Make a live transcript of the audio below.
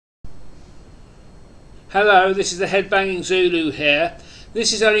Hello, this is the Headbanging Zulu here.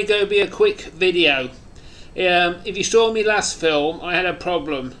 This is only going to be a quick video. If you saw me last film, I had a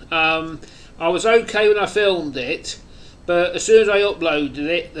problem. I was okay when I filmed it, but as soon as I uploaded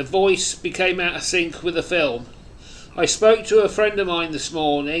it, the voice became out of sync with the film. I spoke to a friend of mine this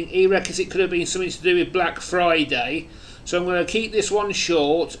morning. He reckons it could have been something to do with Black Friday, so I'm going to keep this one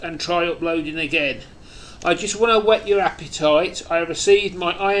short and try uploading again. I just want to whet your appetite. I received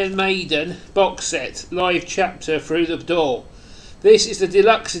my Iron Maiden box set live chapter through the door. This is the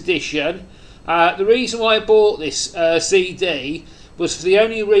deluxe edition. The reason why I bought this CD was for the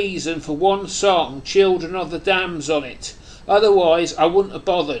only reason for one song, Children of the Dams, on it. Otherwise I wouldn't have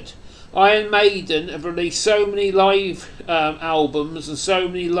bothered. Iron Maiden have released so many live albums and so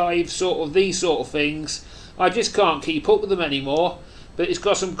many live these sort of things. I just can't keep up with them anymore. But it's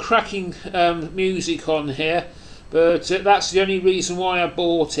got some cracking music on here, but that's the only reason why I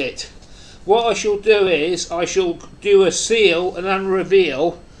bought it. What I shall do is I shall do a seal and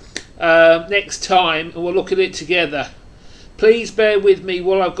unreveal next time, and we'll look at it together. Please bear with me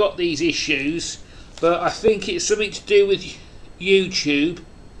while I've got these issues, but I think it's something to do with YouTube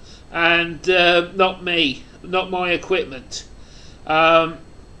and not me, not my equipment.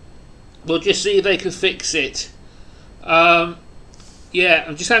 We'll just see if they can fix it. Yeah,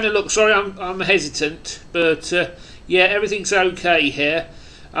 I'm just having a look. Sorry, I'm hesitant, but yeah, everything's okay here.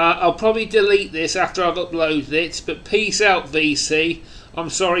 I'll probably delete this after I've uploaded it, but peace out, VC. I'm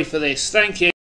sorry for this. Thank you.